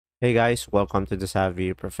Hey guys, welcome to the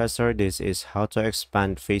Savvy Professor. This is how to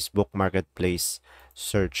expand Facebook Marketplace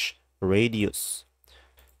search radius.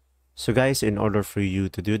 So guys, in order for you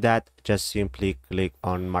to do that, just simply click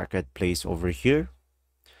on Marketplace over here.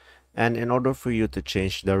 And in order for you to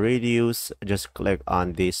change the radius, just click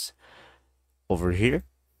on this over here.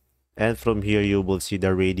 And from here, you will see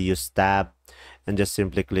the radius tab and just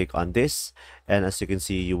simply click on this. And as you can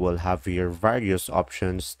see, you will have your various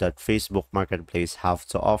options that Facebook Marketplace have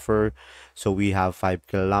to offer. So we have 5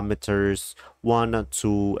 kilometers, 1,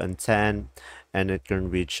 2, and 10, and it can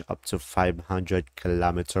reach up to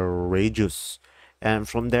 500-kilometer radius. And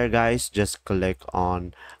from there, guys, just click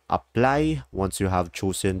on apply once you have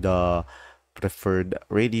chosen the preferred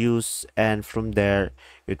radius, and from there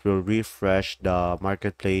it will refresh the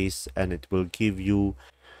marketplace and it will give you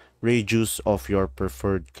radius of your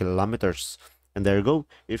preferred kilometers. And there you go.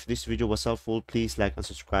 If this video was helpful, please like and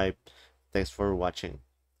subscribe. Thanks for watching.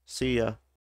 See ya.